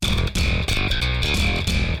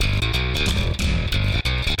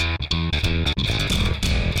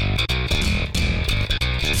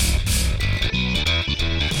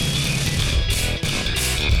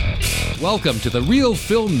Welcome to the Real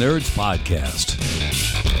Film Nerds Podcast.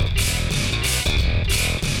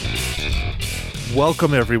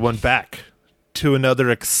 Welcome everyone back to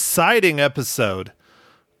another exciting episode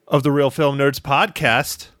of the Real Film Nerds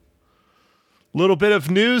Podcast. Little bit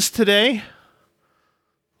of news today.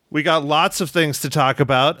 We got lots of things to talk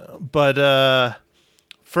about, but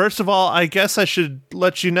first of all, I guess I should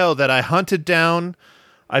let you know that I hunted down,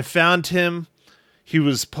 I found him. He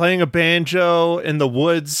was playing a banjo in the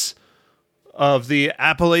woods of the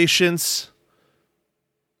Appalachians.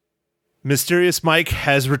 Mysterious Mike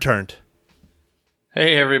has returned.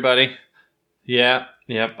 Hey everybody. Yep.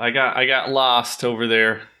 I got lost over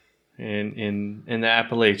there in the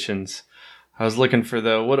Appalachians. I was looking for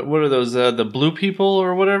the what are those the blue people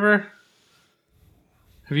or whatever?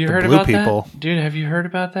 Have you heard about that? Dude, have you heard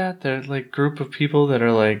about that? They're like group of people that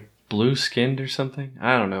are like blue skinned or something.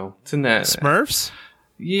 I don't know. It's in that Smurfs?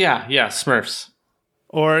 Yeah, Smurfs.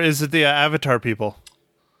 Or is it the Avatar people?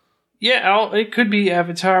 Yeah, it could be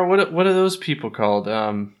Avatar. What are those people called?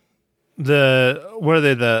 Oh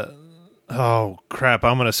crap,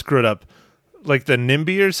 I'm gonna screw it up. Like the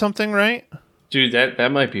NIMBY or something, right? Dude,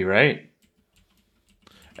 that might be right.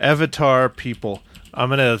 Avatar people.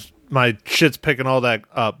 My shit's picking all that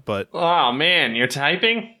up, but oh man, you're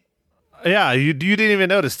typing? Yeah, you didn't even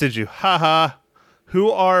notice, did you? Haha.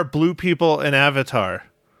 Who are blue people in Avatar?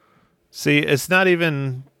 See, it's not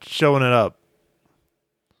even showing it up.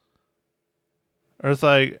 Earth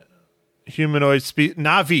like humanoid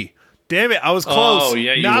Na'vi. Damn it, I was close. Oh,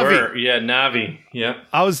 yeah, you were. Yeah, Na'vi. Yeah.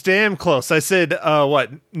 I was damn close. I said,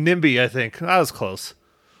 NIMBY, I think. I was close.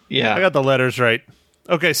 Yeah. I got the letters right.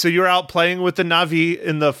 Okay, so you're out playing with the Na'vi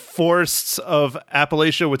in the forests of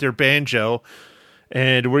Appalachia with your banjo,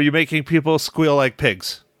 and were you making people squeal like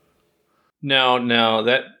pigs? No,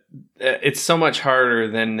 that it's so much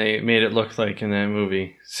harder than they made it look like in that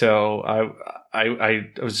movie. So I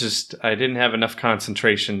didn't have enough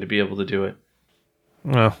concentration to be able to do it.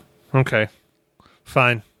 Oh, okay.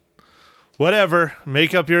 Fine. Whatever.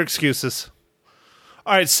 Make up your excuses.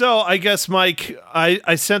 All right, so I guess, Mike,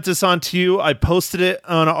 I sent this on to you. I posted it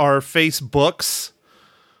on our Facebooks.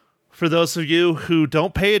 For those of you who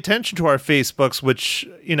don't pay attention to our Facebooks, which,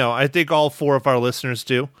 I think all 4 of our listeners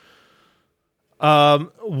do,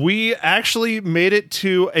 we actually made it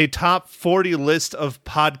to a top 40 list of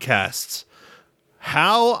podcasts.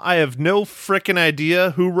 How? I have no frickin' idea.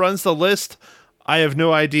 Who runs the list? I have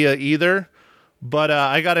no idea either. But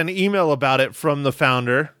I got an email about it from the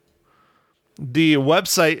founder. The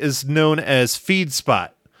website is known as FeedSpot.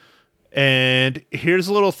 And here's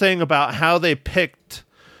a little thing about how they picked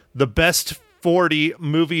the best 40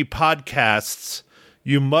 movie podcasts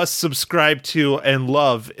you must subscribe to and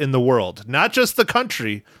love in the world. Not just the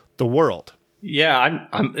country, the world. Yeah,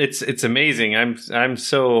 it's amazing. I'm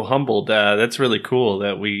so humbled. That's really cool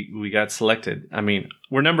that we got selected. I mean,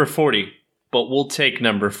 we're number 40, but we'll take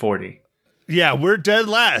number 40. Yeah, we're dead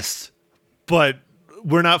last, but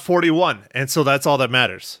we're not 41, and so that's all that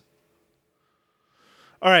matters.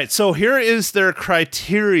 All right, so here is their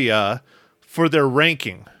criteria for their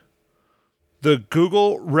ranking. The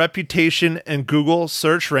Google Reputation and Google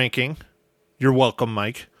Search Ranking. You're welcome,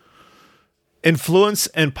 Mike. Influence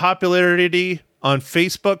and popularity on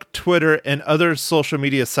Facebook, Twitter, and other social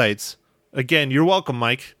media sites. Again, you're welcome,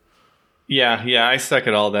 Mike. Yeah, I suck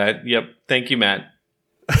at all that. Yep. Thank you, Matt.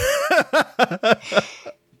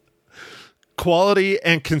 Quality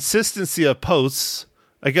and consistency of posts.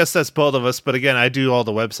 I guess that's both of us, but again, I do all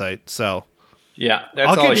the website, so yeah, that's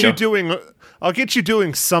all. I'll get you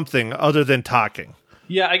doing something other than talking.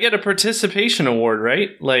 Yeah, I get a participation award,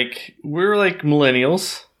 right? Like, we're like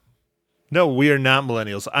millennials. No, we are not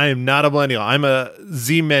millennials. I am not a millennial. I'm a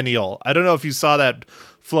Z-mennial. I don't know if you saw that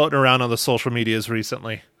floating around on the social medias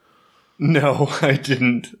recently. No, I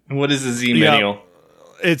didn't. What is a Z-mennial? Yeah,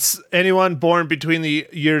 it's anyone born between the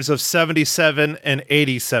years of 77 and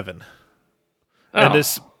 87. Oh. And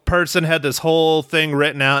this person had this whole thing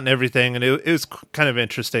written out and everything, and it was kind of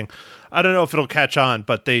interesting. I don't know if it'll catch on,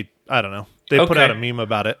 but I don't know. They put out a meme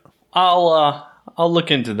about it. I'll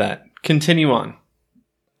look into that. Continue on.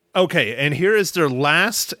 Okay, and here is their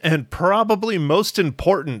last and probably most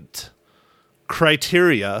important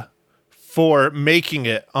criteria for making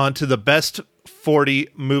it onto the best 40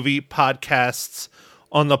 movie podcasts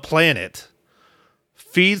on the planet.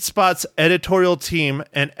 FeedSpot's editorial team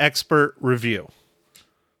and expert review.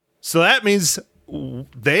 So that means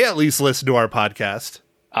they at least listen to our podcast.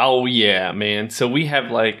 Oh yeah, man. So we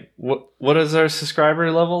have like what is our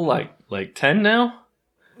subscriber level? Like 10 now?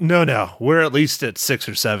 No. We're at least at 6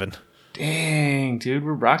 or 7. Dang, dude,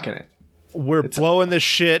 we're rocking it. We're blowing this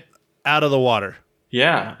shit out of the water.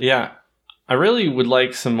 Yeah. I really would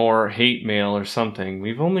like some more hate mail or something.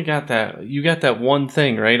 We've only got that. You got that one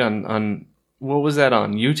thing, right? On what was that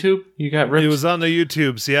on YouTube? You got ripped? It was on the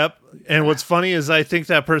YouTubes, yep. And what's funny is I think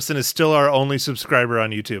that person is still our only subscriber on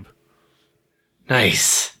YouTube.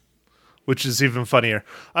 Nice. Which is even funnier.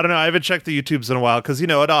 I don't know. I haven't checked the YouTubes in a while because,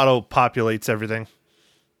 it auto-populates everything.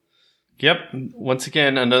 Yep. Once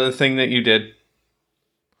again, another thing that you did.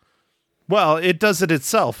 Well, it does it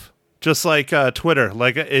itself. Just like Twitter.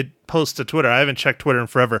 Like, it posts to Twitter. I haven't checked Twitter in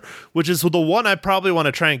forever. Which is the one I probably want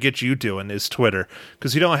to try and get you doing is Twitter.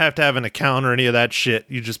 Because you don't have to have an account or any of that shit.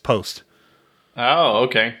 You just post. Oh,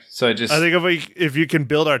 okay. So I think if you can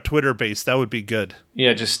build our Twitter base, that would be good.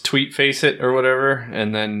 Yeah, just tweet face it or whatever,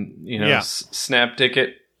 and then snap dick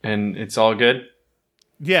it, and it's all good.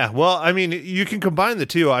 Yeah, well, I mean, you can combine the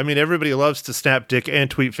two. I mean, everybody loves to snap dick and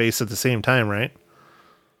tweet face at the same time, right?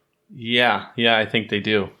 Yeah, I think they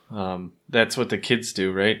do. That's what the kids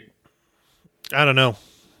do, right? I don't know.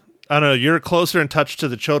 You're closer in touch to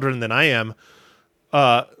the children than I am,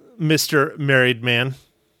 Mr. Married Man.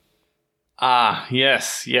 Ah,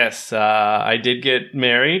 yes. I did get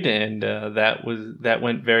married, and that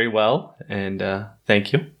went very well. And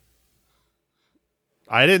thank you.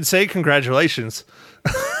 I didn't say congratulations.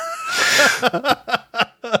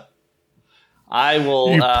 I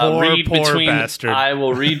will read between. Bastard. I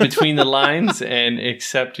will read between the lines and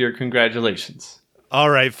accept your congratulations. All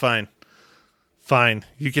right, fine.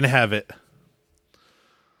 You can have it.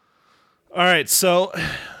 All right, so,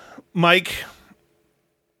 Mike.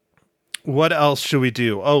 What else should we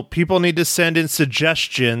do? Oh, people need to send in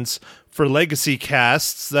suggestions for legacy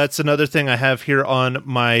casts. That's another thing I have here on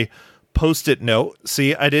my Post-it note.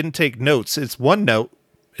 See, I didn't take notes. It's one note.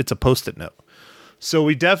 It's a Post-it note. So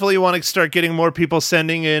we definitely want to start getting more people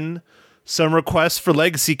sending in some requests for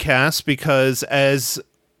legacy casts because as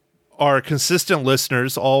our consistent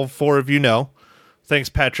listeners, all four of you know, thanks,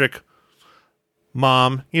 Patrick,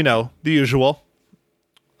 Mom, the usual.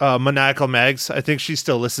 Maniacal Mags, I think she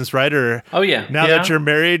still listens, right? Or oh yeah, now that you're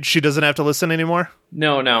married, she doesn't have to listen anymore.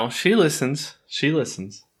 No, she listens.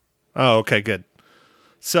 Oh, okay, good.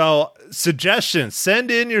 So suggestions, send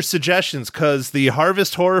in your suggestions because the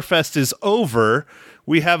Harvest Horror Fest is over.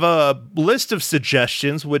 We have a list of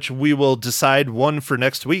suggestions, which we will decide one for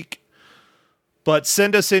next week. But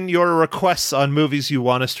send us in your requests on movies you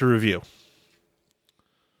want us to review.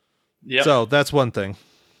 Yeah. So that's one thing.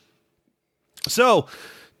 So.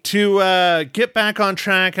 To get back on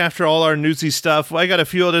track after all our newsy stuff, I got a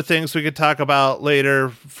few other things we could talk about later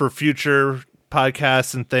for future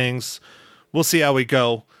podcasts and things. We'll see how we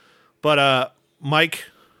go. But, Mike,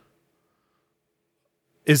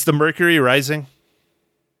 is the mercury rising?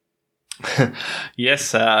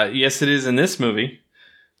 Yes, it is in this movie.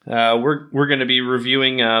 We're going to be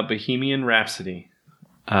reviewing Bohemian Rhapsody.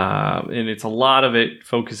 And a lot of it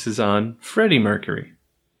focuses on Freddie Mercury.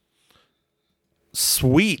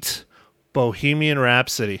 Sweet. Bohemian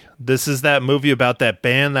Rhapsody. This is that movie about that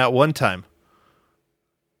band that one time.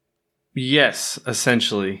 Yes,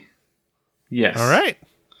 essentially. Yes. All right.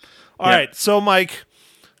 All right. So, Mike,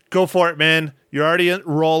 go for it, man. You're already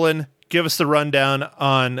rolling. Give us the rundown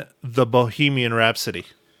on the Bohemian Rhapsody.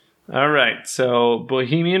 All right. So,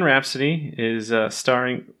 Bohemian Rhapsody is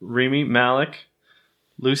starring Rami Malek,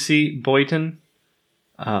 Lucy Boynton,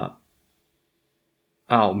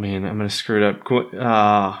 oh man, I'm gonna screw it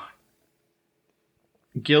up.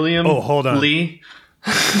 Gilliam. Oh, hold on. Lee.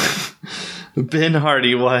 Ben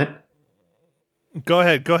Hardy. What? Go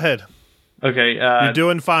ahead. Okay. You're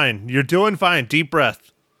doing fine. Deep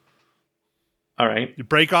breath. All right. You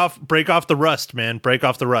break off the rust, man. Break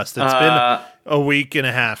off the rust. It's been a week and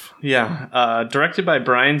a half. Yeah. Directed by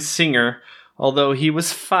Bryan Singer. Although he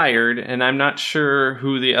was fired, and I'm not sure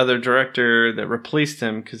who the other director that replaced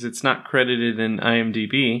him because it's not credited in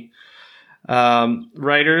IMDb.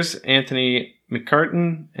 Writers Anthony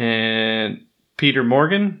McCartan and Peter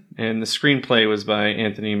Morgan, and the screenplay was by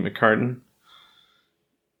Anthony McCartan.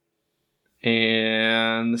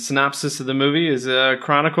 And the synopsis of the movie is a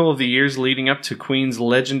chronicle of the years leading up to Queen's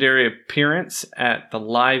legendary appearance at the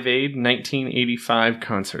Live Aid 1985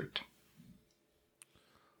 concert.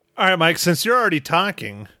 All right, Mike, since you're already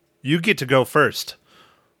talking, you get to go first.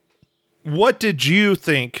 What did you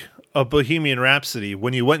think of Bohemian Rhapsody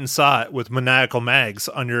when you went and saw it with Maniacal Mags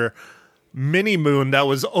on your mini moon that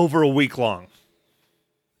was over a week long?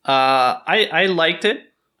 I liked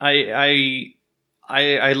it. I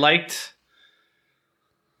liked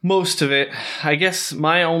most of it. I guess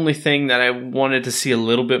my only thing that I wanted to see a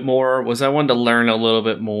little bit more was I wanted to learn a little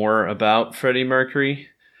bit more about Freddie Mercury.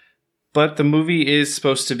 But the movie is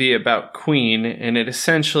supposed to be about Queen, and it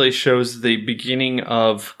essentially shows the beginning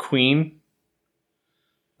of Queen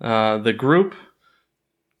the group,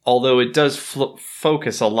 although it does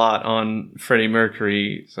focus a lot on Freddie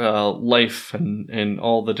Mercury's life and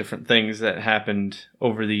all the different things that happened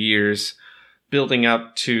over the years building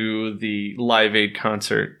up to the Live Aid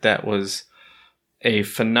concert. That was a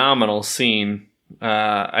phenomenal scene.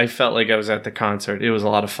 I felt like I was at the concert. It was a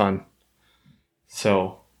lot of fun.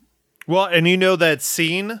 So, well, and you know that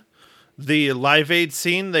scene, the Live Aid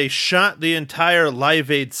scene, they shot the entire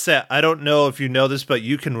Live Aid set. I don't know if you know this, but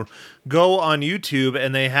you can go on YouTube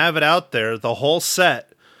and they have it out there, the whole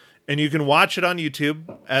set, and you can watch it on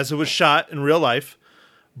YouTube as it was shot in real life.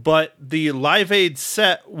 But the Live Aid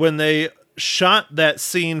set, when they shot that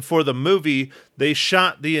scene for the movie, they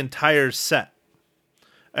shot the entire set.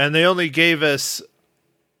 And they only gave us,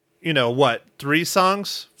 3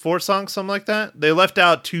 songs, 4 songs, something like that. They left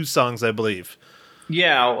out 2 songs, I believe.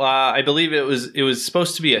 Yeah, I believe it was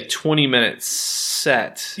supposed to be a 20-minute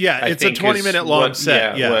set. Yeah, it's a 20-minute long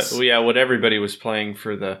set. Yeah, yes. What everybody was playing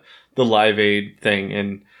for the Live Aid thing,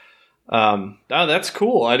 and that's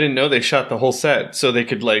cool. I didn't know they shot the whole set so they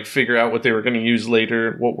could figure out what they were going to use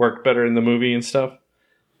later, what worked better in the movie and stuff.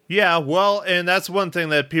 Yeah, well, and that's one thing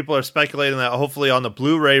that people are speculating, that hopefully on the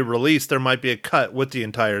Blu-ray release there might be a cut with the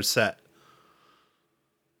entire set.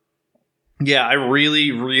 Yeah, I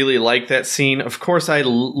really, really like that scene. Of course, I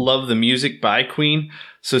love the music by Queen.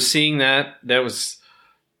 So seeing that was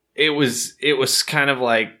kind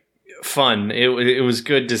of fun. It was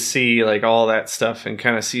good to see all that stuff and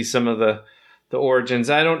kind of see some of the origins.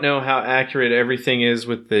 I don't know how accurate everything is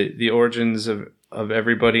with the origins of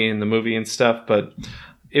everybody in the movie and stuff, but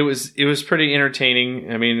it was pretty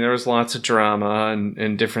entertaining. I mean, there was lots of drama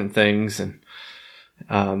and different things, and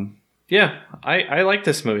I like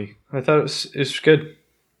this movie. I thought it was good.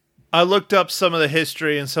 I looked up some of the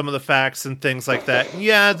history and some of the facts and things like that.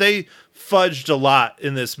 Yeah, they fudged a lot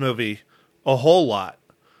in this movie, a whole lot.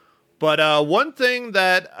 But one thing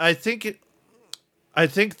that I think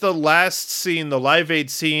the last scene, the Live Aid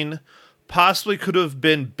scene, possibly could have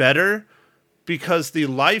been better, because the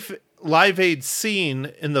Live Aid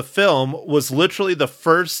scene in the film was literally the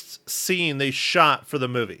first scene they shot for the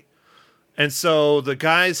movie. And so the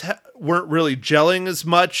guys weren't really gelling as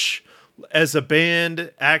much as a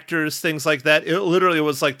band, actors, things like that. It literally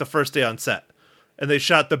was the first day on set. And they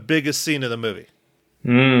shot the biggest scene of the movie.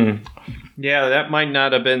 Yeah, that might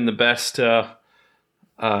not have been the best.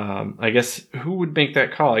 I guess, who would make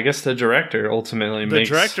that call? I guess the director ultimately makes...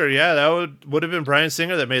 The director, yeah. That would have been Bryan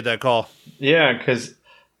Singer that made that call. Yeah, because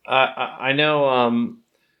I know...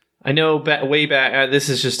 way back, this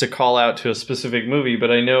is just a call out to a specific movie, but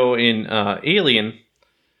I know in Alien,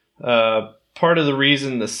 part of the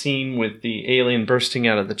reason the scene with the alien bursting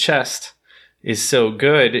out of the chest is so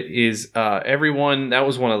good is everyone, that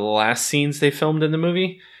was one of the last scenes they filmed in the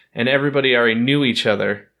movie, and everybody already knew each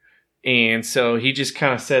other. And so he just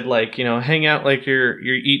kind of said, hang out like you're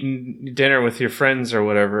eating dinner with your friends or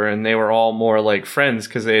whatever, and they were all more like friends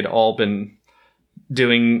because they had all been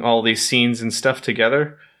doing all these scenes and stuff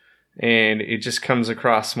together. And it just comes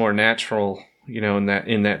across more natural, in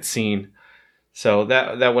that scene. So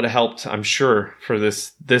that would have helped, I'm sure, for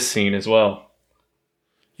this scene as well.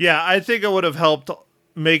 Yeah, I think it would have helped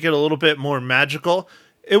make it a little bit more magical.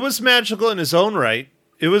 It was magical in its own right.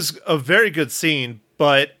 It was a very good scene,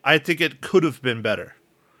 but I think it could have been better.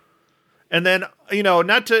 And then,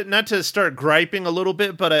 not to start griping a little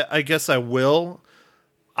bit, but I guess I will.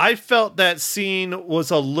 I felt that scene was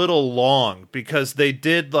a little long because they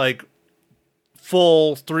did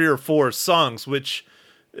full 3 or 4 songs, which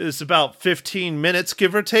is about 15 minutes,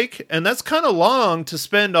 give or take. And that's kind of long to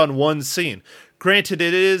spend on one scene. Granted,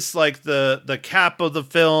 it is the cap of the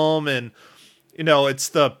film, and, it's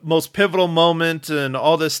the most pivotal moment and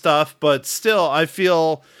all this stuff. But still, I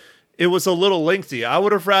feel it was a little lengthy. I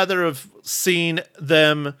would have rather have seen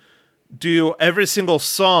them do every single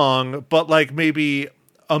song, but maybe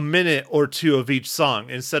a minute or 2 of each song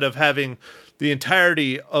instead of having the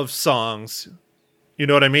entirety of songs. You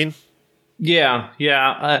know what I mean? Yeah.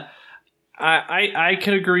 I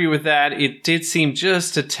can agree with that. It did seem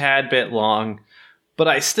just a tad bit long, but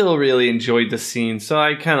I still really enjoyed the scene, so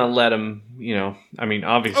I kind of let them,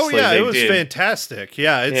 obviously. Oh yeah, it was fantastic.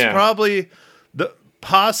 Yeah, it's probably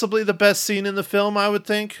possibly the best scene in the film, I would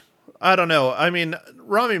think. I don't know. I mean,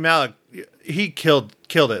 Rami Malek, he killed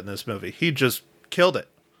it in this movie. He just killed it.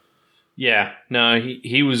 Yeah, no,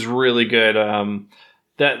 he was really good.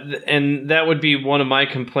 That would be one of my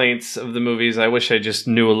complaints of the movies. I wish I just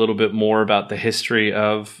knew a little bit more about the history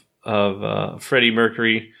of Freddie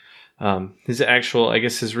Mercury. His actual, I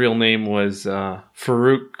guess his real name was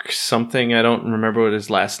Farouk something. I don't remember what his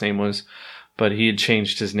last name was, but he had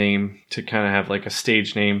changed his name to kind of have like a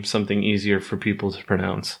stage name, something easier for people to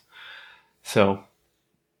pronounce. So,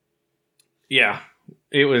 yeah,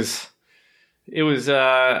 it was.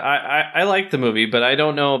 I liked the movie, but I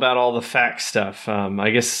don't know about all the fact stuff.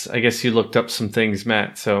 I guess you looked up some things,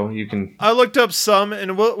 Matt, so you can. I looked up some,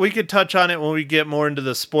 and we could touch on it when we get more into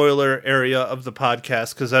the spoiler area of the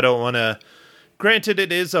podcast, because I don't want to. Granted,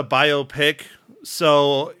 it is a biopic,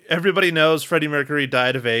 so everybody knows Freddie Mercury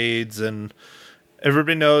died of AIDS, and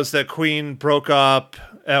everybody knows that Queen broke up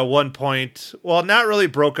at one point. Well, not really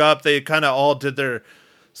broke up. They kind of all did their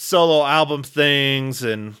solo album things,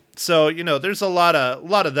 and so there's a lot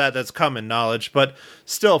of that's common knowledge. But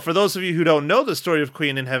still, for those of you who don't know the story of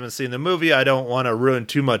Queen and haven't seen the movie, I don't want to ruin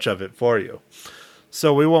too much of it for you,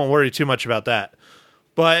 so we won't worry too much about that.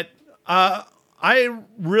 But I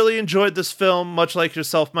really enjoyed this film, much like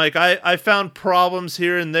yourself, Mike. I found problems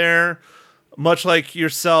here and there, much like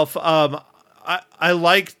yourself. I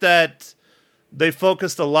like that they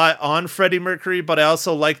focused a lot on Freddie Mercury, but I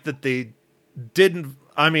also like that they didn't.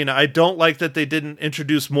 I don't like that they didn't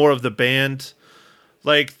introduce more of the band.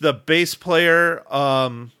 Like the bass player,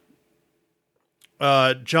 John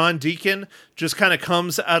Deacon, just kind of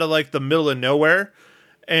comes out of like the middle of nowhere.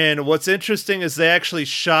 And what's interesting is they actually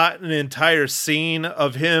shot an entire scene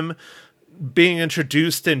of him being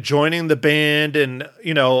introduced and joining the band, and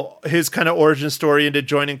his kind of origin story into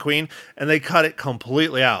joining Queen, and they cut it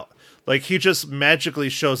completely out. Like he just magically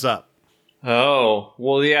shows up. Oh,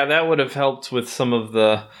 well, yeah, that would have helped with some of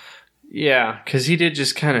the... Yeah, because he did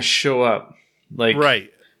just kind of show up.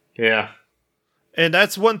 Right. Yeah. And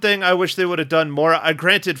that's one thing I wish they would have done more.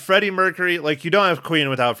 Granted, Freddie Mercury, you don't have Queen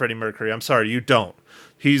without Freddie Mercury. I'm sorry, you don't.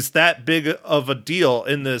 He's that big of a deal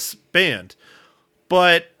in this band.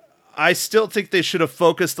 But I still think they should have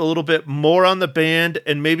focused a little bit more on the band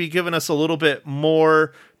and maybe given us a little bit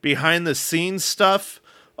more behind-the-scenes stuff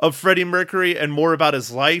of Freddie Mercury, and more about his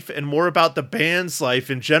life and more about the band's life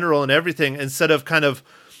in general and everything, instead of kind of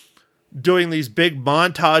doing these big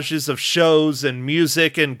montages of shows and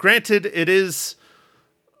music. And granted, it is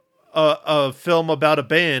a film about a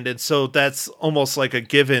band, and so that's almost like a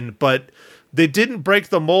given, but they didn't break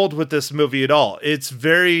the mold with this movie at all. It's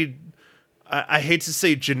very, I hate to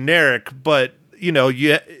say generic, but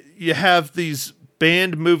you have these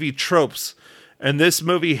band movie tropes, and this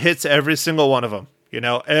movie hits every single one of them.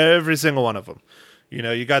 Every single one of them.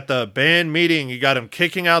 You got the band meeting, you got them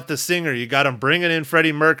kicking out the singer, you got them bringing in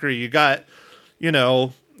Freddie Mercury, you got,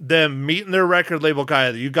 them meeting their record label guy,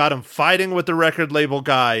 you got them fighting with the record label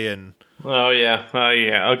guy, and... Oh, yeah,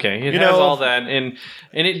 okay. It has all that, and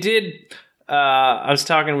it did... I was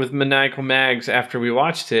talking with Maniacal Mags after we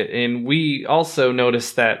watched it, and we also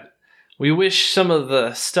noticed that we wish some of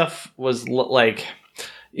the stuff was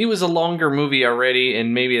it was a longer movie already,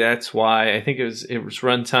 and maybe that's why. I think it was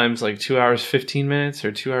run times 2 hours 15 minutes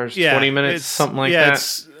or 2 hours 20 minutes, something like that.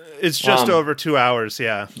 It's just over 2 hours,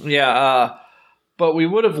 yeah. Yeah, but we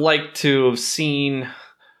would have liked to have seen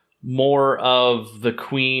more of the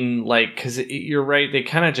Queen, because you're right, they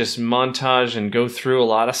kind of just montage and go through a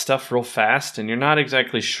lot of stuff real fast, and you're not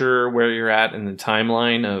exactly sure where you're at in the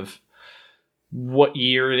timeline of what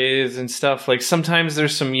year it is and stuff. Sometimes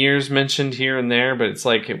there's some years mentioned here and there, but it's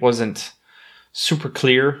it wasn't super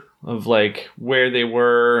clear of where they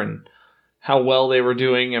were and how well they were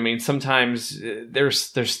doing. Sometimes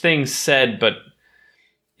there's things said, but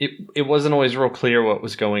it wasn't always real clear what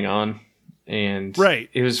was going on, and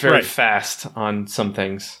it was very fast on some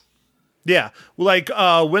things. Yeah,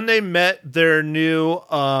 when they met their new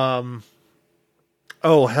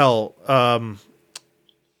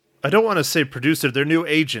I don't want to say producer, their new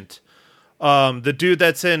agent. The dude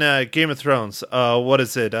that's in Game of Thrones. What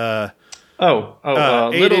is it?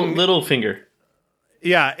 Littlefinger.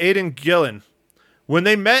 Yeah, Aidan Gillen. When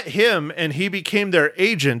they met him and he became their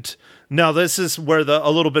agent, now this is where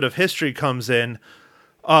a little bit of history comes in.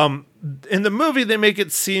 In the movie, they make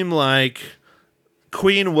it seem like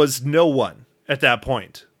Queen was no one at that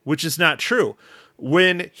point, which is not true.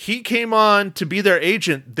 When he came on to be their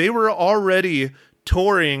agent, they were already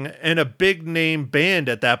touring in a big name band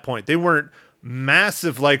at that point. They weren't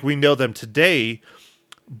massive like we know them today,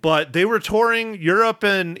 but they were touring Europe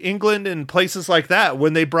and England and places like that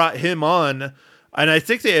when they brought him on. And I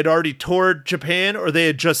think they had already toured Japan, or they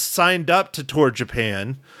had just signed up to tour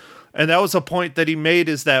Japan. And that was a point that he made,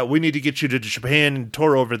 is that we need to get you to Japan and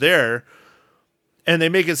tour over there. And they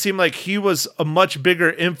make it seem like he was a much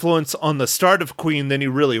bigger influence on the start of Queen than he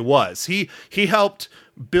really was. He helped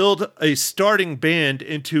build a starting band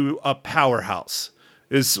into a powerhouse,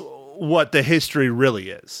 is what the history really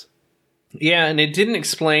is. Yeah, and it didn't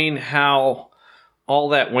explain how all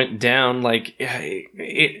that went down, like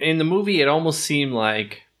in the movie, it almost seemed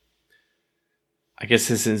like, I guess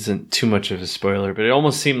this isn't too much of a spoiler, but it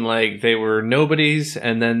almost seemed like they were nobodies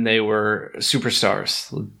and then they were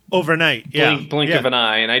superstars overnight. Yeah. Blink of an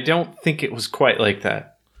eye. And I don't think it was quite like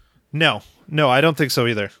that. No, I don't think so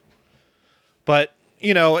either. But,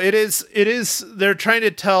 it is, they're trying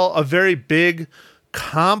to tell a very big,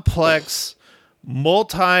 complex,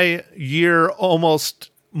 multi-year,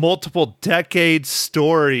 almost multiple decade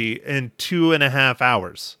story in 2.5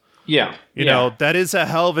 hours. Yeah. That is a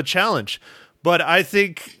hell of a challenge. But I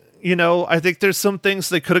think, there's some things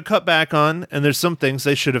they could have cut back on, and there's some things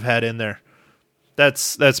they should have had in there.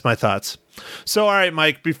 That's my thoughts. So, all right,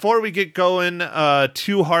 Mike, before we get going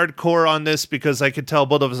too hardcore on this, because I could tell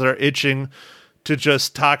both of us are itching to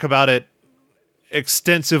just talk about it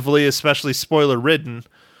extensively, especially spoiler-ridden.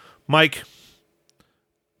 Mike,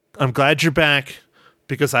 I'm glad you're back,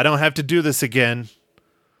 because I don't have to do this again.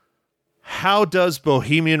 How does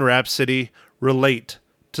Bohemian Rhapsody relate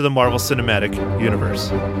to the Marvel Cinematic Universe?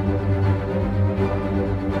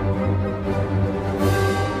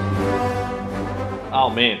 Oh,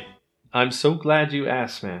 man. I'm so glad you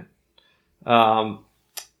asked, man.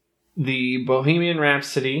 The Bohemian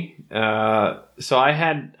Rhapsody, so I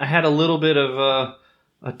had a little bit of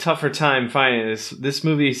a tougher time finding this. This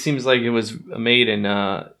movie seems like it was made in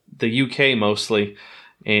the UK mostly,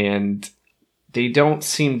 and they don't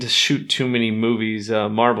seem to shoot too many movies,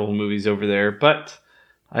 Marvel movies over there, but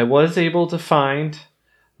I was able to find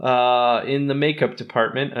in the makeup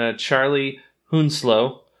department Charlie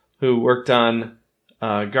Hunslow, who worked on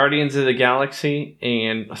Guardians of the Galaxy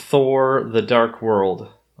and Thor: The Dark World,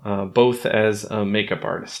 both as a makeup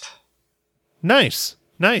artist. Nice.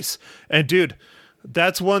 And dude,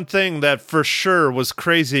 that's one thing that for sure was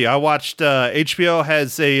crazy. I watched HBO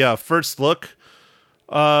has a first look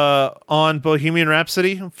on Bohemian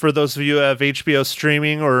Rhapsody. For those of you who have HBO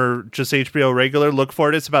streaming or just HBO regular, look for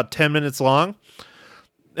it. It's about 10 minutes long.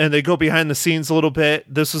 And they go behind the scenes a little bit.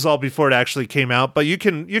 This was all before it actually came out, but you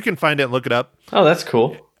can find it and look it up. Oh, that's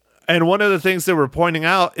cool. And one of the things they were pointing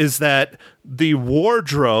out is that the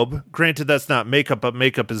wardrobe, granted that's not makeup, but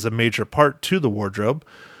makeup is a major part to the wardrobe.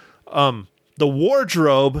 The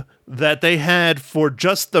wardrobe that they had for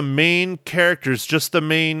just the main characters, just the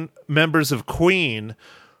main members of Queen,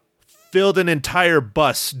 filled an entire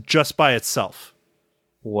bus just by itself.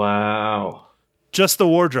 Wow. Just the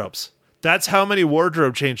wardrobes. That's how many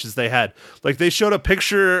wardrobe changes they had. Like, they showed a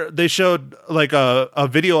picture, they showed like a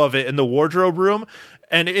video of it in the wardrobe room,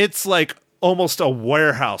 and it's like almost a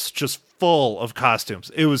warehouse just full of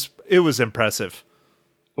costumes. It was impressive.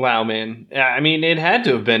 Wow, man. I mean, it had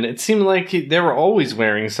to have been. It seemed like they were always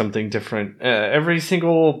wearing something different. Every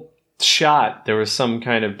single shot, there was some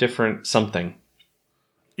kind of different something.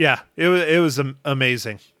 Yeah, it was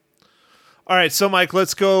amazing. All right, so Mike,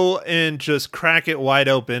 let's go and just crack it wide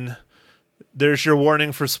open. There's your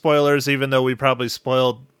warning for spoilers, even though we probably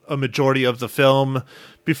spoiled a majority of the film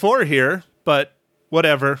before here, but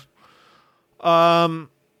whatever. One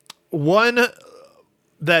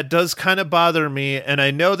that does kind of bother me, and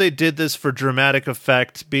I know they did this for dramatic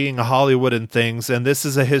effect, being Hollywood and things, and this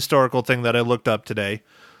is a historical thing that I looked up today.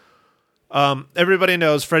 Everybody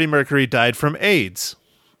knows Freddie Mercury died from AIDS.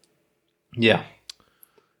 Yeah.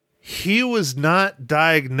 He was not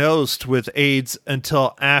diagnosed with AIDS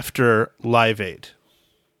until after Live Aid.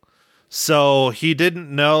 So he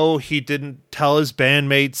didn't know, he didn't tell his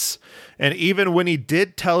bandmates, and even when he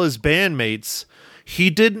did tell his bandmates,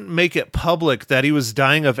 he didn't make it public that he was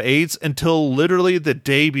dying of AIDS until literally the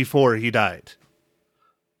day before he died.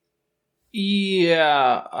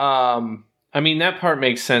 Yeah, I mean, that part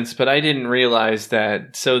makes sense, but I didn't realize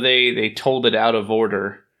that. So they told it out of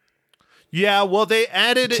order. Yeah, well, they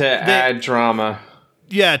added add drama.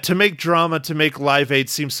 Yeah, to make drama, to make Live Aid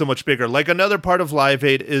seem so much bigger. Like, another part of Live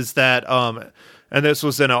Aid is that, and this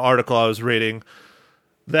was in an article I was reading,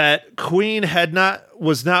 that Queen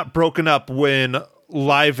was not broken up when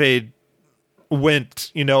Live Aid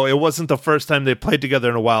went. You know, it wasn't the first time they played together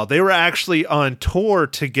in a while. They were actually on tour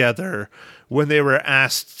together when they were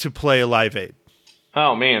asked to play Live Aid.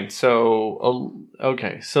 Oh, man. So,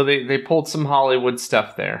 okay. So they pulled some Hollywood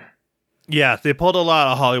stuff there. Yeah, they pulled a lot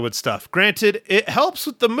of Hollywood stuff. Granted, it helps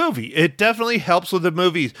with the movie. It definitely helps with the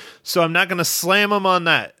movie. So I'm not going to slam them on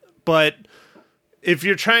that. But if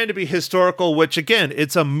you're trying to be historical, which again,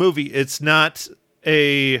 it's a movie, it's not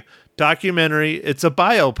a documentary, it's a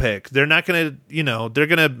biopic. They're not going to, they're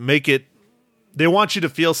going to make it, they want you to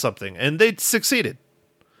feel something. And they succeeded.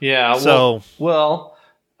 Yeah. Well,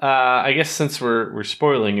 I guess since we're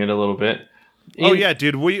spoiling it a little bit. Oh yeah,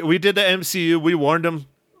 dude, we did the MCU. We warned them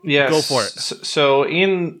Yes. Go for it. So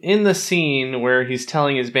in the scene where he's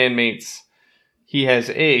telling his bandmates he has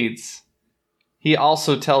AIDS, he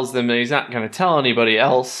also tells them that he's not going to tell anybody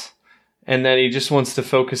else, and that he just wants to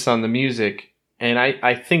focus on the music. And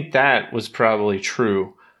I think that was probably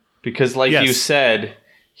true, because like you said,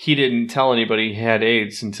 he didn't tell anybody he had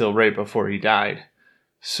AIDS until right before he died.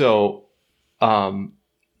 So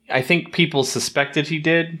I think people suspected he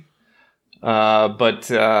did, but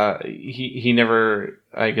he never,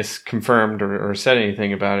 I guess, confirmed or said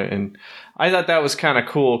anything about it. And I thought that was kind of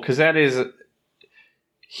cool, because that is,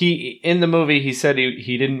 in the movie he said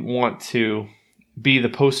he didn't want to be the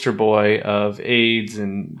poster boy of AIDS,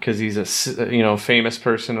 and because he's a famous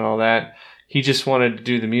person and all that. He just wanted to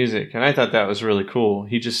do the music, and I thought that was really cool.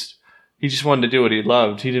 He just wanted to do what he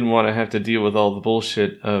loved. He didn't want to have to deal with all the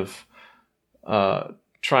bullshit of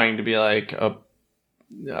trying to be like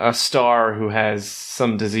a star who has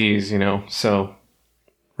some disease, So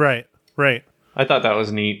Right. I thought that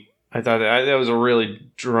was neat. I thought that was a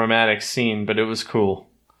really dramatic scene, but it was cool.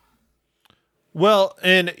 Well,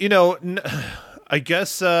 and I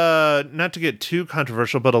guess not to get too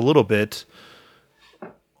controversial, but a little bit.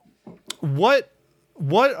 What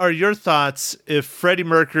are your thoughts if Freddie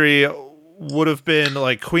Mercury would have been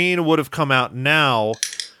like Queen would have come out now,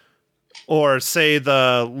 or say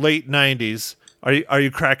the late 90s? Are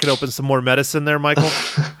you cracking open some more medicine there, Michael?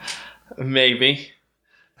 Maybe.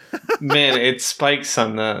 Man, it spikes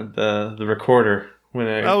on the recorder when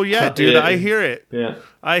oh yeah, dude, I hear it. Yeah,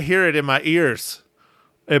 I hear it in my ears.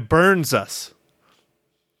 It burns us.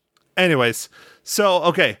 Anyways, so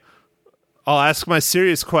okay. I'll ask my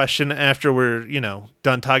serious question after we're,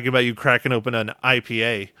 done talking about you cracking open an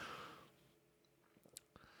IPA.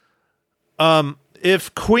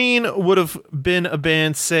 If Queen would have been a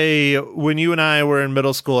band, say, when you and I were in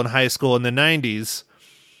middle school and high school in the 90s,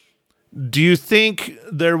 do you think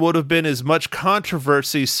there would have been as much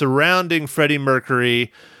controversy surrounding Freddie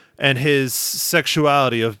Mercury and his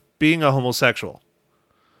sexuality of being a homosexual?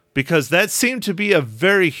 Because that seemed to be a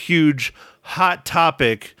very huge, hot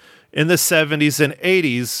topic in the 70s and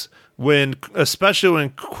 80s, especially when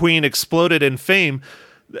Queen exploded in fame.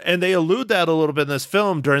 And they allude that a little bit in this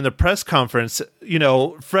film during the press conference.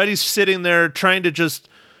 Freddie's sitting there trying to just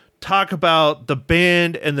talk about the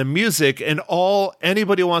band and the music, and all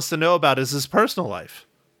anybody wants to know about is his personal life.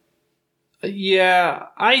 Yeah,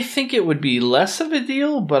 I think it would be less of a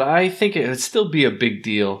deal, but I think it would still be a big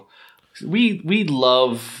deal. We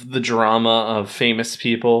love the drama of famous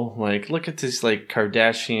people. Like, look at this, like,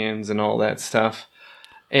 Kardashians and all that stuff.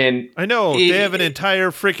 And I know they have an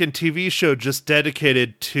entire freaking TV show just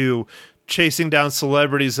dedicated to chasing down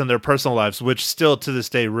celebrities and their personal lives, which still to this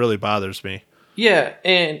day really bothers me. Yeah,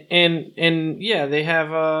 and yeah, they have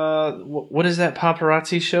what is that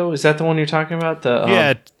paparazzi show? Is that the one you're talking about?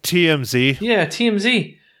 TMZ. Yeah,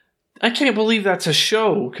 TMZ. I can't believe that's a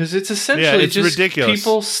show, because it's essentially it's just ridiculous.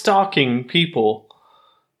 People stalking people,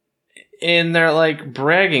 and they're like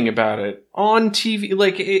bragging about it on TV.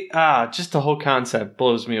 Like just the whole concept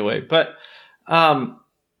blows me away. But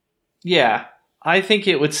yeah, I think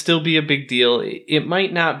it would still be a big deal. It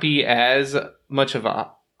might not be as much of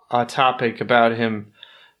a topic about him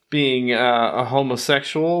being a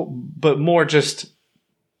homosexual, but more just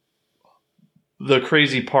the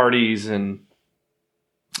crazy parties and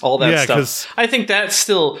all that stuff. I think that's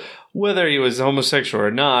still, whether he was homosexual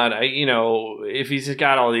or not, if he's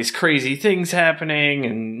got all these crazy things happening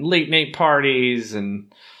and late night parties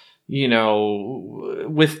and,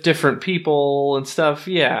 with different people and stuff,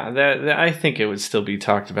 that I think it would still be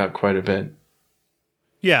talked about quite a bit.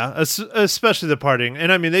 Yeah, especially the partying.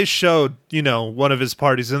 And I mean, they showed, one of his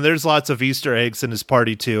parties, and there's lots of Easter eggs in his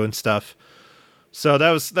party too and stuff. So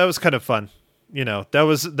that was kind of fun.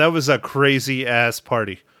 That was a crazy ass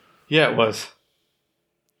party. Yeah, it was.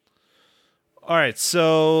 All right,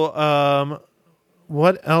 so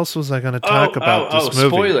what else was I going to talk about this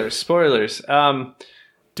movie? Spoilers.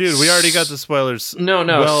 Dude, we already got the spoilers. No.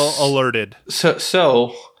 Well alerted.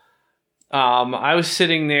 So, I was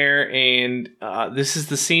sitting there, and this is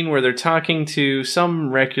the scene where they're talking to some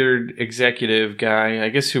record executive guy, I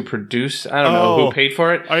guess, who produced. I don't know who paid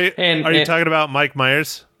for it. Are you talking about Mike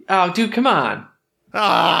Myers? Oh, dude, come on.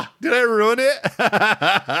 Did I ruin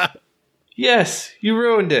it? Yes, you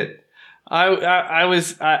ruined it.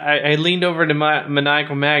 I leaned over to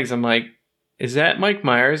Maniacal Mags. I'm like, is that Mike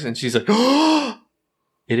Myers? And she's like, oh,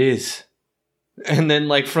 it is. And then,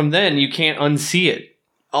 like, from then, you can't unsee it.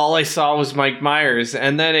 All I saw was Mike Myers.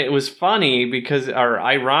 And then it was funny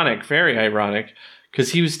ironic, very ironic,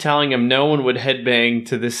 because he was telling him no one would headbang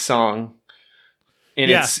to this song.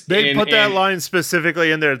 they put that line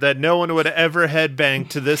specifically in there that no one would ever headbang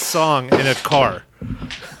to this song in a car.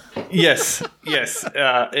 Yes,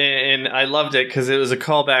 and I loved it because it was a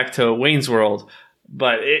callback to Wayne's World.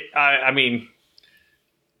 But I mean,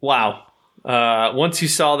 wow. Once you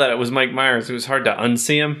saw that it was Mike Myers, it was hard to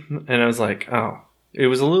unsee him, and I was like, oh, it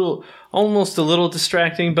was almost a little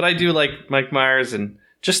distracting. But I do like Mike Myers, and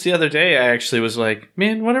just the other day I actually was like,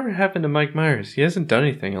 man, whatever happened to Mike Myers? He hasn't done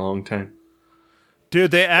anything in a long time.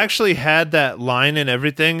 Dude, they actually had that line and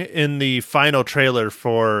everything in the final trailer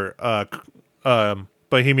for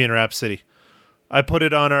Bohemian Rhapsody. I put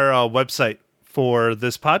it on our website for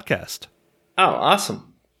this podcast. Oh,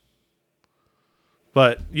 awesome.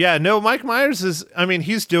 But yeah, no, Mike Myers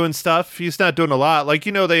he's doing stuff. He's not doing a lot. Like,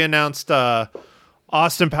 they announced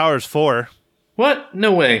Austin Powers 4. What?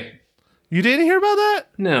 No way. You didn't hear about that?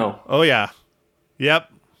 No. Oh yeah. Yep.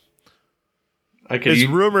 It's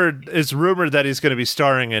rumored that he's going to be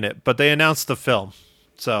starring in it, but they announced the film.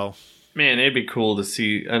 So, man, it'd be cool to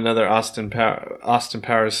see another Austin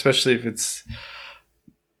Powers, especially if it's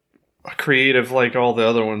creative like all the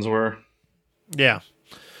other ones were. Yeah.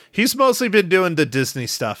 He's mostly been doing the Disney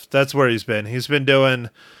stuff. That's where he's been. He's been doing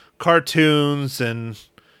cartoons and,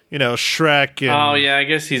 Shrek. And, oh, yeah. I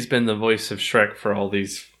guess he's been the voice of Shrek for all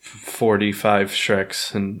these 45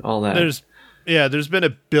 Shreks and all that. There's been a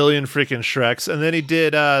billion freaking Shreks. And then he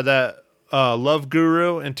did that Love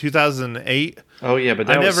Guru in 2008. Oh, yeah, but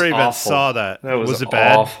that I was never even awful. saw that. Was it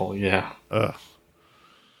bad? Awful, yeah. Ugh.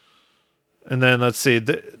 And then, let's see.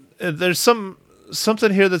 There's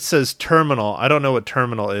something here that says Terminal. I don't know what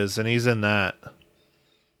Terminal is, and he's in that.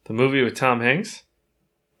 The movie with Tom Hanks?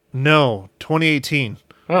 No, 2018.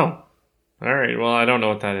 Oh. All right. Well, I don't know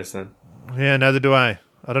what that is then. Yeah, neither do I.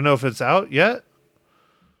 I don't know if it's out yet.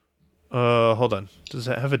 Hold on. Does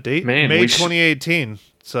it have a date? Man, May 2018.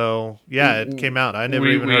 So, yeah, it came out. I never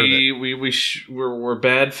even heard of it. We're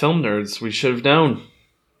bad film nerds. We should have known.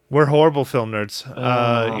 We're horrible film nerds.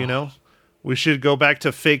 We should go back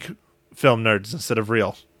to fake film nerds instead of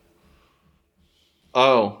real.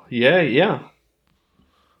 Oh, yeah.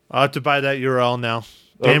 I'll have to buy that URL now.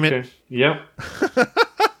 Damn it. Yep.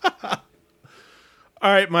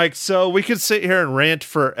 All right, Mike. So we could sit here and rant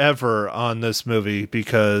forever on this movie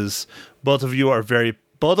because both of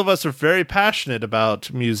us are very passionate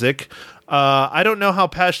about music. I don't know how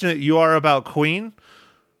passionate you are about Queen.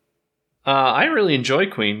 I really enjoy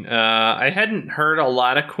Queen. I hadn't heard a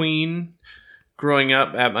lot of Queen growing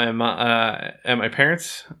up at my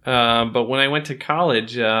parents, but when I went to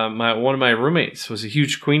college, one of my roommates was a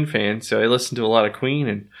huge Queen fan, so I listened to a lot of Queen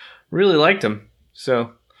and really liked them.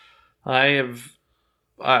 So I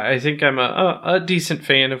think I'm a decent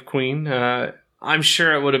fan of Queen. I'm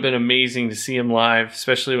sure it would have been amazing to see them live,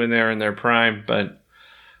 especially when they're in their prime, but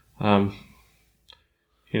that's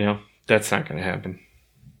not going to happen.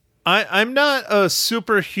 I'm not a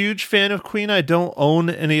super huge fan of Queen. I don't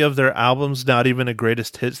own any of their albums, not even a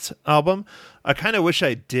greatest hits album. I kind of wish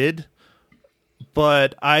I did,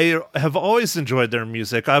 but I have always enjoyed their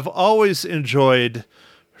music. I've always enjoyed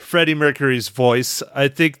Freddie Mercury's voice. I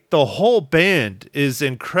think the whole band is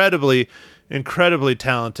incredibly, incredibly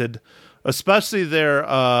talented, especially their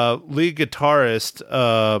lead guitarist.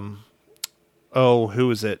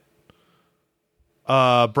 Who is it?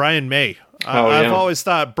 Brian May. I've always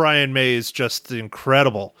thought Brian May is just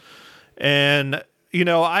incredible. And,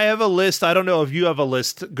 I have a list. I don't know if you have a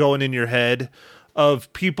list going in your head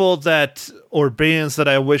of people or bands that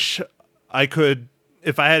I wish I could,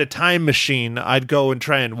 if I had a time machine, I'd go and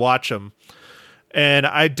try and watch them. And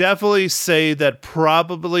I definitely say that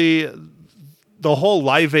probably the whole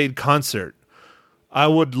Live Aid concert, I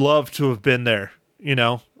would love to have been there,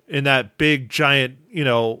 in that big, giant,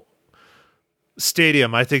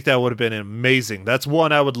 stadium. I think that would have been amazing. That's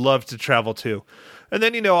one I would love to travel to. And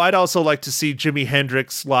then, I'd also like to see Jimi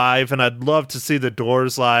Hendrix live, and I'd love to see the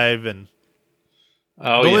Doors live, and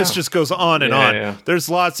the list just goes on and on. Yeah. There's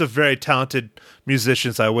lots of very talented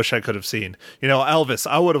musicians I wish I could have seen. Elvis.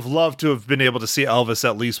 I would have loved to have been able to see Elvis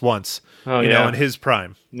at least once, in his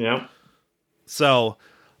prime. Yeah. So,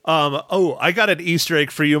 I got an Easter egg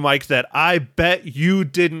for you, Mike, that I bet you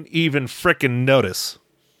didn't even frickin' notice.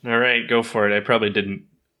 All right, go for it. I probably didn't.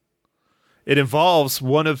 It involves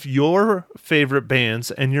one of your favorite bands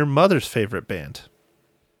and your mother's favorite band.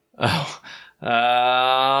 Oh,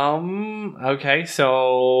 okay.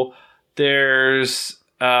 So there's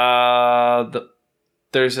a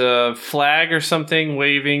flag or something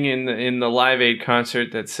waving in the Live Aid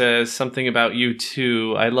concert that says something about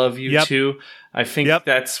U2. I love U2. I think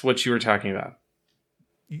that's what you were talking about.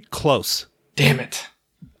 Close. Damn it!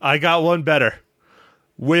 I got one better.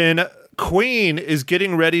 When Queen is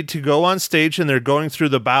getting ready to go on stage, and they're going through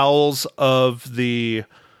the bowels of the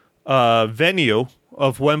venue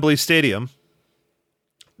of Wembley Stadium.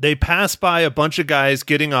 They pass by a bunch of guys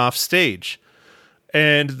getting off stage.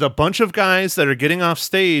 And the bunch of guys that are getting off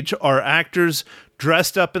stage are actors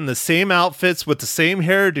dressed up in the same outfits with the same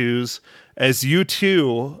hairdos as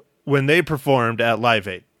U2 when they performed at Live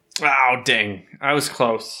Aid. Oh, dang. I was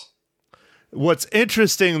close. What's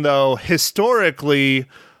interesting, though, historically,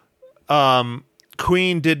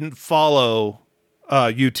 Queen didn't follow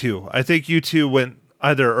U2. I think U2 went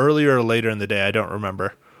either earlier or later in the day. I don't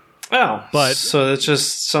remember. Oh, but so that's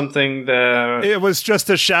just something that... It was just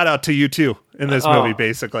a shout out to U2 in this movie,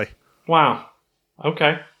 basically. Wow.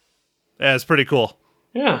 Okay. Yeah, it's pretty cool.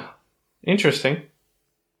 Yeah. Interesting.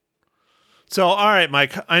 So, all right,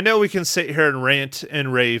 Mike, I know we can sit here and rant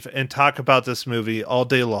and rave and talk about this movie all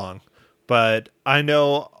day long, but I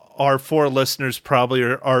know our 4 listeners probably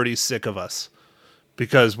are already sick of us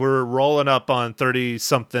because we're rolling up on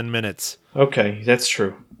 30-something minutes. Okay, that's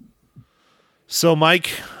true. So,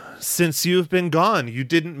 Mike, since you've been gone, you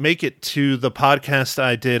didn't make it to the podcast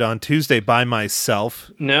I did on Tuesday by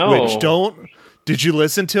myself. No. Did you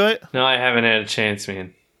listen to it? No, I haven't had a chance,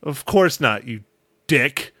 man. Of course not, you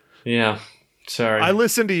dick. Yeah, sorry. I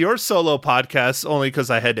listened to your solo podcast only because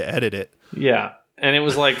I had to edit it. Yeah, and it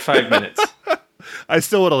was like 5 minutes. I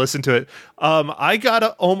still would have listened to it. I got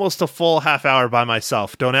almost a full half hour by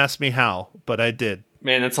myself. Don't ask me how, but I did.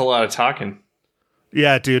 Man, that's a lot of talking.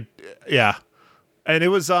 Yeah, dude. Yeah. And it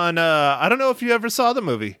was on, I don't know if you ever saw the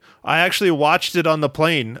movie. I actually watched it on the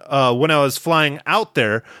plane when I was flying out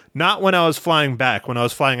there, not when I was flying back, when I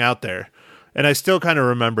was flying out there. And I still kind of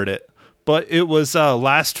remembered it. But it was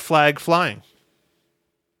Last Flag Flying.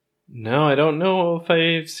 No, I don't know if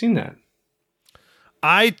I've seen that.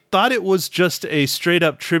 I thought it was just a straight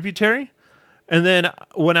up tributary. And then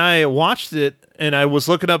when I watched it and I was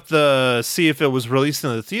looking up to see if it was released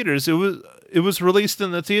in the theaters, it was released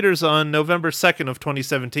in the theaters on November 2nd of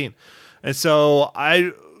 2017. And so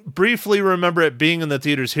I briefly remember it being in the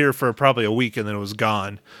theaters here for probably a week and then it was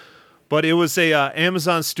gone. But it was a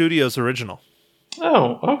Amazon Studios original.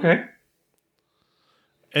 Oh, okay.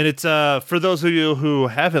 And it's for those of you who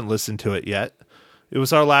haven't listened to it yet, it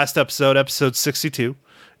was our last episode 62.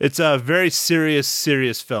 It's a very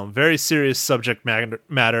serious film, very serious subject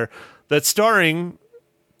matter that's starring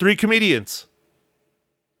 3 comedians.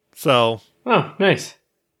 So... Oh, nice.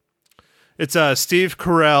 It's Steve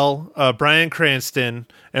Carell, Bryan Cranston,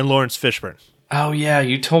 and Lawrence Fishburne. Oh, yeah.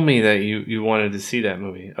 You told me that you wanted to see that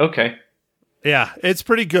movie. Okay. Yeah, it's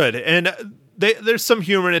pretty good. And there's some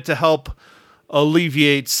humor in it to help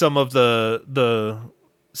alleviate some of the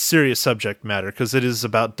serious subject matter because it is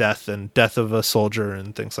about death and death of a soldier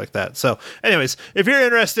and things like that. So anyways, if you're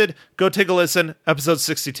interested, go take a listen. Episode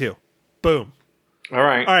 62. Boom. All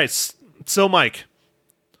right. All right. So, Mike,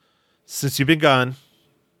 since you've been gone,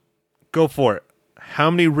 go for it. How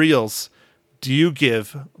many reels do you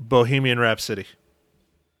give Bohemian Rhapsody?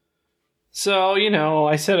 So,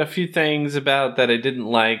 I said a few things about that I didn't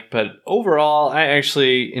like, but overall, I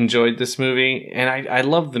actually enjoyed this movie, and I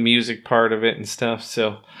love the music part of it and stuff,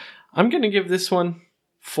 so I'm going to give this one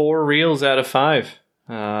 4 reels out of 5.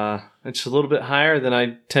 It's a little bit higher than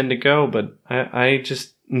I tend to go, but I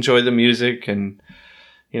just enjoy the music, and,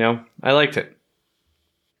 I liked it.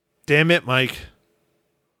 Damn it, Mike.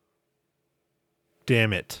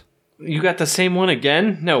 Damn it. You got the same one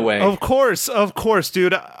again? No way. Of course,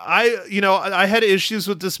 dude. I had issues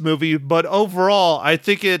with this movie, but overall, I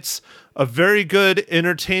think it's a very good,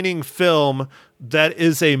 entertaining film that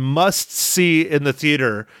is a must-see in the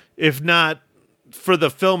theater, if not for the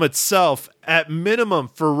film itself, at minimum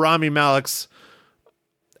for Rami Malek's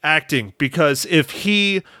acting, because if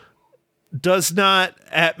he does not,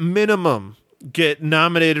 at minimum, get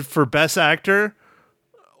nominated for Best Actor,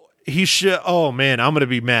 he should. Oh man, I'm gonna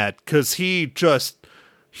be mad because he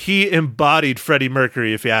embodied Freddie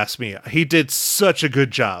Mercury. If you ask me, he did such a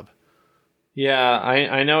good job. Yeah,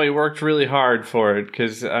 I know he worked really hard for it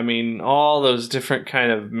because all those different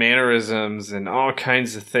kind of mannerisms and all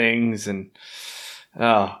kinds of things, and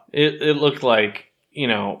it looked like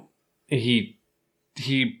he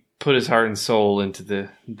put his heart and soul into the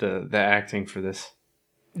acting for this.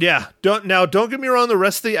 Yeah, don't get me wrong. The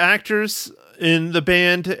rest of the actors in the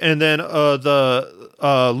band, and then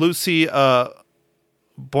Lucy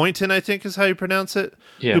Boynton, I think is how you pronounce it,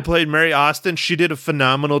 who played Mary Austin. She did a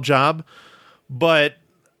phenomenal job, but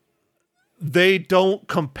they don't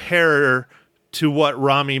compare to what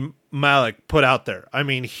Rami Malek put out there. I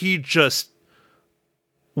mean, he just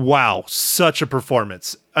wow, such a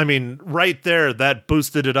performance. I mean, right there, that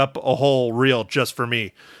boosted it up a whole reel just for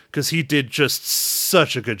me, because he did just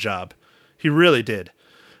such a good job. He really did.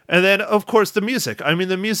 And then, of course, the music. I mean,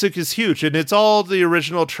 the music is huge, and it's all the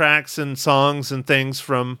original tracks and songs and things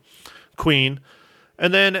from Queen.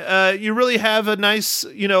 And then you really have a nice,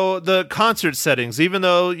 the concert settings, even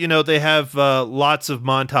though, they have lots of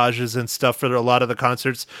montages and stuff for a lot of the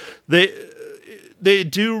concerts. They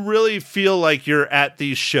do really feel like you're at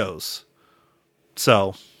these shows.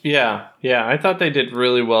 So. Yeah. I thought they did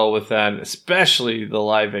really well with that, especially the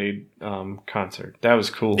Live Aid concert. That was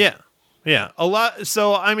cool. Yeah. A lot.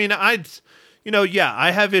 So, I mean, I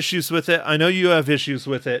have issues with it. I know you have issues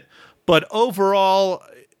with it. But overall,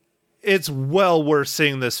 it's well worth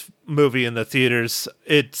seeing this movie in the theaters.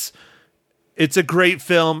 It's a great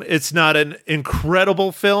film. It's not an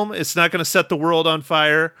incredible film. It's not going to set the world on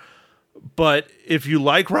fire. But if you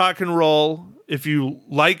like rock and roll, if you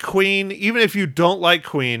like Queen, even if you don't like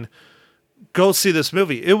Queen, go see this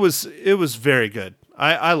movie. It was very good.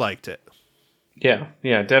 I liked it. Yeah,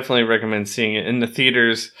 definitely recommend seeing it in the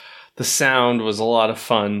theaters. The sound was a lot of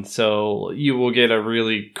fun, so you will get a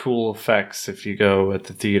really cool effects if you go at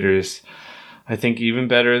the theaters. I think even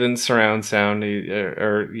better than surround sound,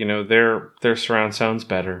 or their surround sound's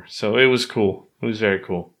better. So it was cool. It was very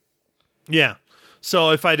cool. Yeah.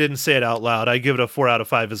 So if I didn't say it out loud, I give it a 4 out of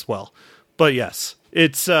 5 as well. But yes,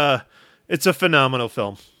 it's a phenomenal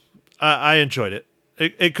film. I enjoyed it.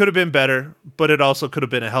 It could have been better, but it also could have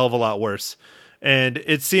been a hell of a lot worse. And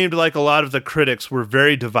it seemed like a lot of the critics were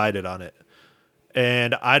very divided on it.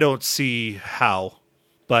 And I don't see how.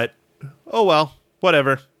 But, oh well,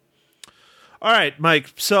 whatever. All right,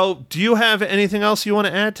 Mike. So do you have anything else you want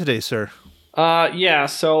to add today, sir? Yeah,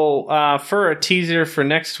 so for a teaser for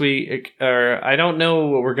next week, I don't know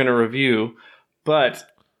what we're going to review, but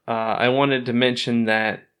I wanted to mention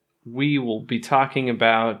that we will be talking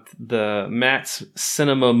about the Matt's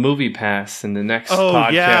Cinema Movie Pass in the next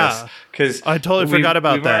podcast. Yeah. Because I totally forgot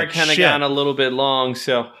about we've that. We've already kind of gone a little bit long,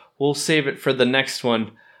 so we'll save it for the next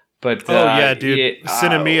one. But yeah, dude.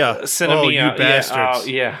 Cinemia. Cinemia. Oh, you bastards.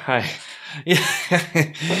 Yeah.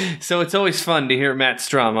 So it's always fun to hear Matt's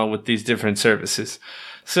drama with these different services.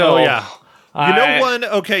 So yeah.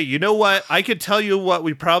 You know what? I could tell you what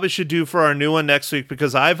we probably should do for our new one next week,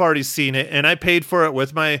 because I've already seen it and I paid for it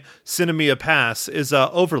with my Cinemia Pass, is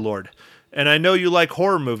Overlord. And I know you like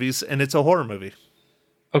horror movies, and it's a horror movie.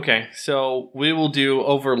 Okay, so we will do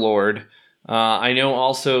Overlord. I know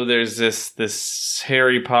also there's this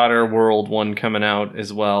Harry Potter World one coming out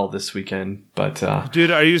as well this weekend. But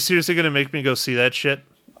dude, are you seriously going to make me go see that shit?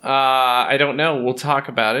 I don't know. We'll talk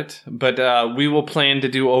about it. But we will plan to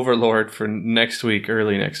do Overlord for next week,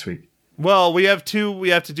 early next week. Well, we have two we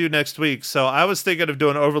have to do next week. So I was thinking of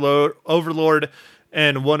doing Overlord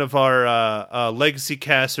and one of our legacy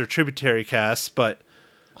casts or tributary casts. But,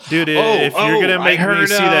 dude, if you're going to make me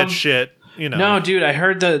see that shit, No, dude, I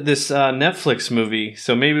heard this Netflix movie.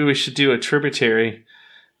 So maybe we should do a tributary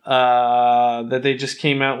that they just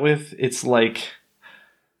came out with. It's like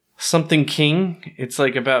something King. It's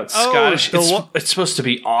like about Scottish. It's supposed to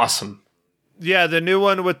be awesome. Yeah, the new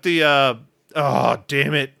one with the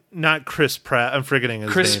damn it, not Chris Pratt. I'm forgetting his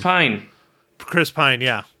name. Chris Pine. Chris Pine,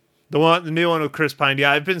 yeah. The new one with Chris Pine.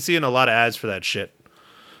 Yeah, I've been seeing a lot of ads for that shit.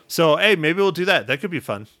 So, hey, maybe we'll do that. That could be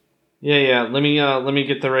fun. Yeah. Let me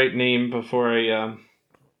get the right name before I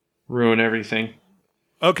ruin everything.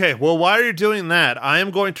 Okay, well, while you're doing that, I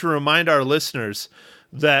am going to remind our listeners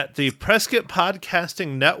that the Prescott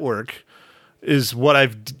Podcasting Network is what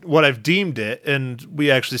I've deemed it, and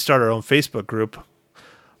we actually start our own Facebook group.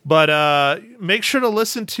 But make sure to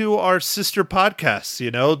listen to our sister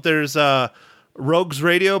podcasts. There's Rogues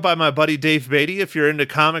Radio by my buddy Dave Beatty. If you're into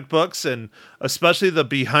comic books, and especially the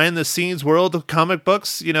behind-the-scenes world of comic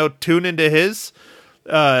books, tune into his.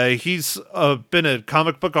 He's been a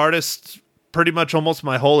comic book artist pretty much almost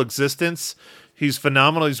my whole existence. He's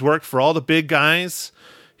phenomenal. He's worked for all the big guys.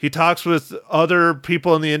 He talks with other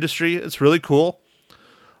people in the industry. It's really cool.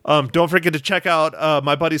 Don't forget to check out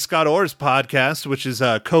my buddy Scott Orr's podcast, which is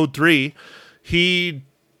Code 3. He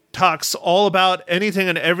talks all about anything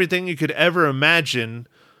and everything you could ever imagine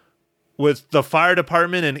with the fire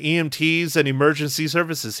department and EMTs and emergency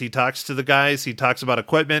services. He talks to the guys. He talks about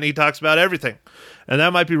equipment. He talks about everything. And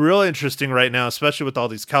that might be real interesting right now, especially with all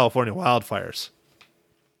these California wildfires.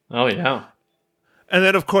 Oh, yeah. And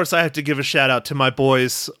then, of course, I have to give a shout out to my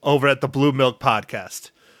boys over at the Blue Milk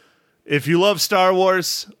Podcast. If you love Star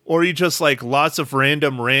Wars, or you just like lots of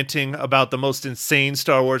random ranting about the most insane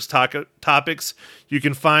Star Wars topics you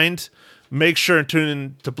can find, make sure and tune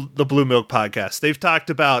in to the Blue Milk Podcast. They've talked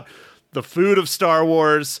about the food of Star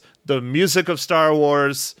Wars, the music of Star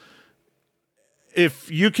Wars.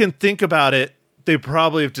 If you can think about it, they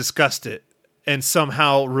probably have discussed it and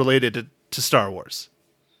somehow related it to Star Wars.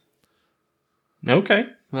 Okay.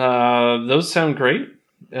 Those sound great.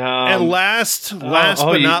 And last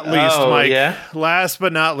but not least, Mike. Yeah? Last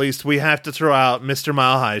but not least, we have to throw out Mr.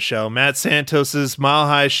 Mile High Show, Matt Santos's Mile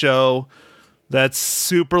High Show. That's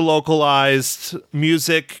super localized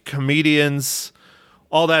music, comedians,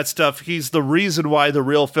 all that stuff. He's the reason why the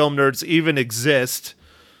Real Film Nerds even exist.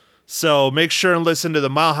 So make sure and listen to the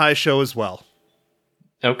Mile High Show as well.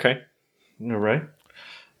 Okay. All right.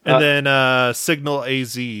 And then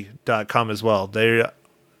signalaz.com as well. They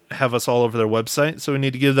have us all over their website, so we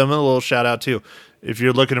need to give them a little shout out too. If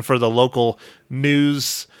you're looking for the local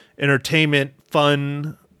news, entertainment,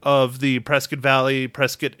 fun of the Prescott Valley,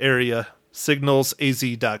 Prescott area,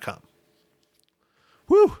 signalsaz.com.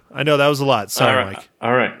 Woo! I know that was a lot. Sorry, Mike.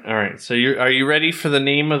 All right. So are you ready for the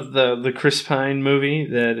name of the Chris Pine movie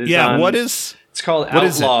that is on? What is? It's called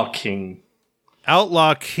Outlaw King.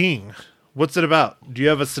 Outlaw King. What's it about? Do you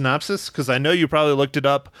have a synopsis? Because I know you probably looked it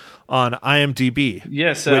up on IMDb.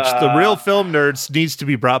 Yes. Which the Real Film Nerds needs to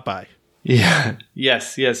be brought by. Yeah.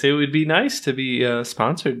 Yes. It would be nice to be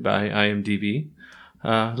sponsored by IMDb.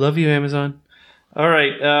 Love you, Amazon. All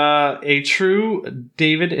right. A true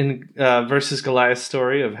David and versus Goliath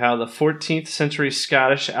story of how the 14th century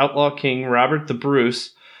Scottish outlaw king Robert the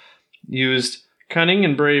Bruce used cunning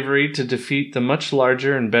and bravery to defeat the much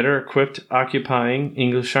larger and better equipped occupying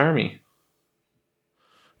English army.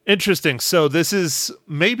 Interesting. So this is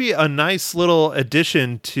maybe a nice little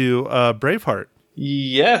addition to Braveheart.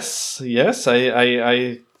 Yes.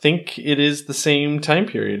 I think it is the same time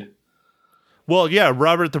period. Well, yeah,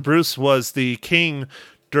 Robert the Bruce was the king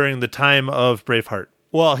during the time of Braveheart.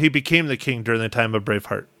 Well, he became the king during the time of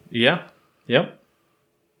Braveheart. Yeah. Yep.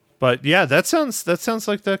 But yeah, that sounds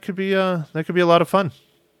like that could be a lot of fun.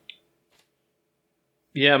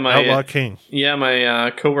 Yeah, Outlaw King. Yeah,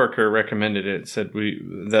 my coworker recommended it. Said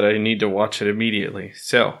that I need to watch it immediately.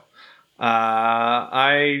 So,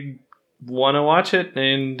 I want to watch it,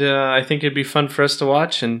 and I think it'd be fun for us to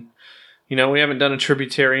watch. And we haven't done a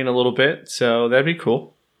tributary in a little bit, so that'd be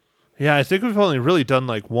cool. Yeah, I think we've only really done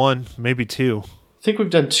like one, maybe two. I think we've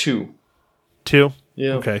done two. Two?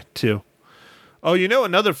 Yeah. Okay, two. Oh,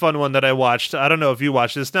 another fun one that I watched. I don't know if you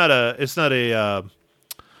watched. It's not a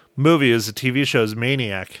movie, is a TV show, is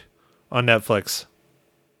Maniac on Netflix.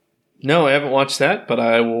 No, I haven't watched that, but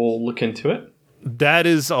I will look into it. That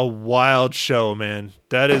is a wild show, man.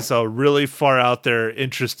 That is a really far out there,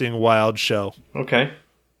 interesting, wild show. Okay.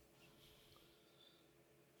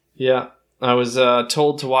 Yeah, I was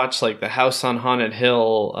told to watch like The House on Haunted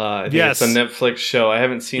Hill. I think it's a Netflix show. I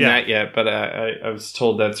haven't seen that yet, but I was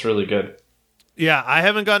told that's really good. Yeah, I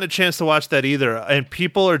haven't gotten a chance to watch that either, and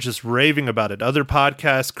people are just raving about it. Other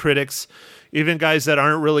podcasts, critics, even guys that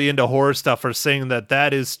aren't really into horror stuff are saying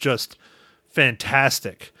that is just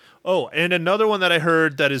fantastic. Oh, and another one that I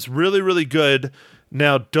heard that is really, really good,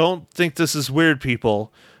 now don't think this is weird,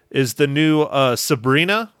 people, is the new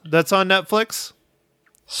Sabrina that's on Netflix.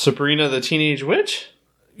 Sabrina the Teenage Witch?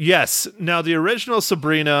 Yes. Now, the original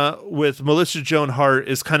Sabrina with Melissa Joan Hart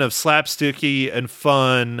is kind of slapsticky and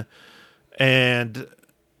fun and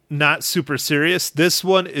not super serious. This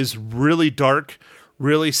one is really dark,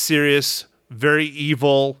 really serious, very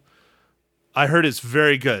evil. I heard it's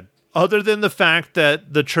very good. Other than the fact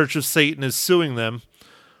that the Church of Satan is suing them,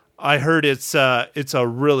 I heard it's a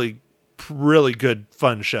really, really good,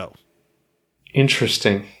 fun show.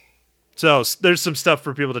 Interesting. So there's some stuff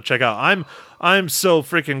for people to check out. I'm so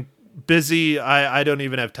freaking busy. I don't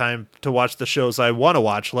even have time to watch the shows I want to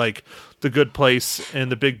watch, like The Good Place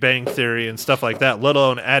and The Big Bang Theory and stuff like that, let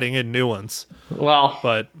alone adding in new ones. Well,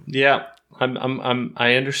 but yeah,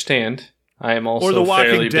 I understand. I am also or The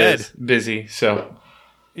Walking Dead. Busy. So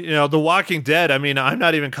The Walking Dead. I mean, I'm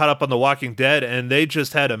not even caught up on The Walking Dead, and they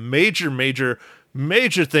just had a major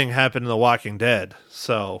thing happen in The Walking Dead.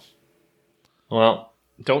 So, well.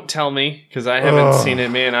 Don't tell me, because I haven't seen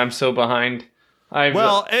it, man. I'm so behind.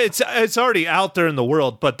 It's already out there in the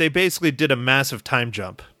world, but they basically did a massive time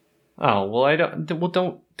jump. Oh well,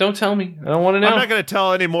 don't tell me. I don't want to know. I'm not going to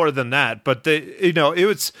tell any more than that. But it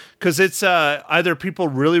was because it's either people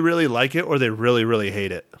really really like it or they really really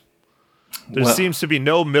hate it. There seems to be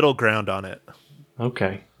no middle ground on it.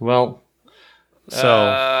 Okay, well. So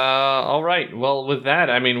all right. Well, with that,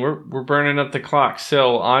 I mean, we're burning up the clock.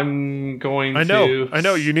 So I'm going to. I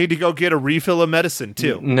know. You need to go get a refill of medicine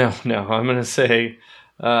too. No. I'm going to say,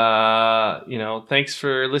 thanks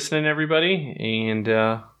for listening, everybody,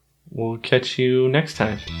 and we'll catch you next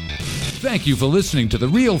time. Thank you for listening to The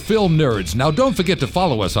Real Film Nerds. Now, don't forget to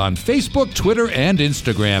follow us on Facebook, Twitter, and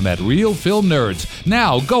Instagram at Real Film Nerds.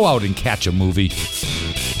 Now, go out and catch a movie.